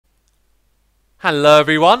Hello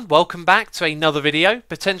everyone, welcome back to another video.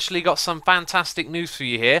 Potentially got some fantastic news for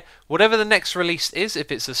you here. Whatever the next release is,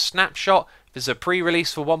 if it's a snapshot, if it's a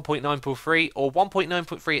pre-release for 1.9.3 or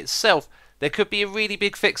 1.9.3 itself, there could be a really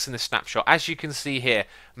big fix in this snapshot. As you can see here,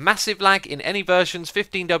 massive lag in any versions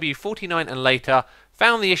 15w15a and later.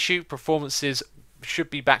 Found the issue, performances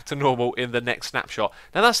should be back to normal in the next snapshot.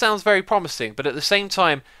 Now that sounds very promising, but at the same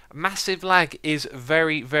time, massive lag is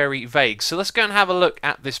very, very vague. So let's go and have a look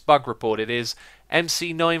at this bug report. It is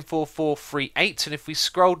MC94438, and if we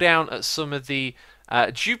scroll down at some of the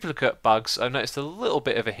duplicate bugs, I've noticed a little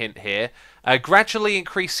bit of a hint here. Gradually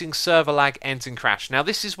increasing server lag ends in crash. Now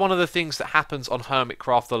this is one of the things that happens on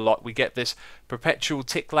Hermitcraft a lot. We get this perpetual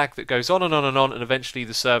tick lag that goes on and on and on, and eventually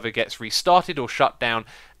the server gets restarted or shut down,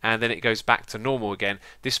 and then it goes back to normal again.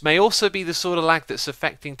 This may also be the sort of lag that's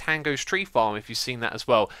affecting Tango's tree farm, if you've seen that as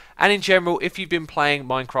well. And in general, if you've been playing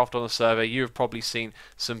Minecraft on a server, you have probably seen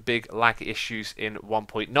some big lag issues in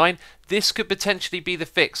 1.9. This could potentially be the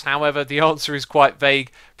fix. However, the answer is quite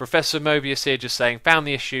vague. Professor Mobius here just saying, found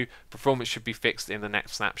the issue, performance should be fixed in the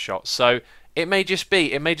next snapshot. So it may just be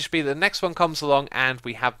that the next one comes along and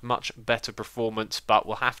we have much better performance, but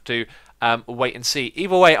we'll have to wait and see.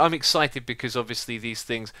 Either way, I'm excited because obviously these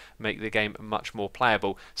things make the game much more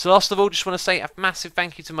playable. So last of all, just want to say a massive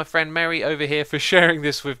thank you to my friend Mary over here for sharing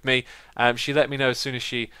this with me. She let me know as soon as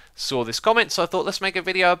she saw this comment, so I thought let's make a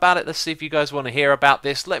video about it. Let's see if you guys want to hear about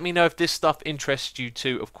this. Let me know if this stuff interests you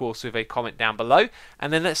too, of course, with a comment down below.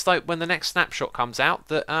 And then let's hope when the next snapshot comes out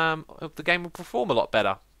that the game will perform a lot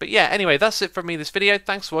better. But yeah, anyway, that's it from me this video.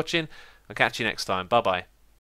 Thanks for watching. I'll catch you next time. Bye bye.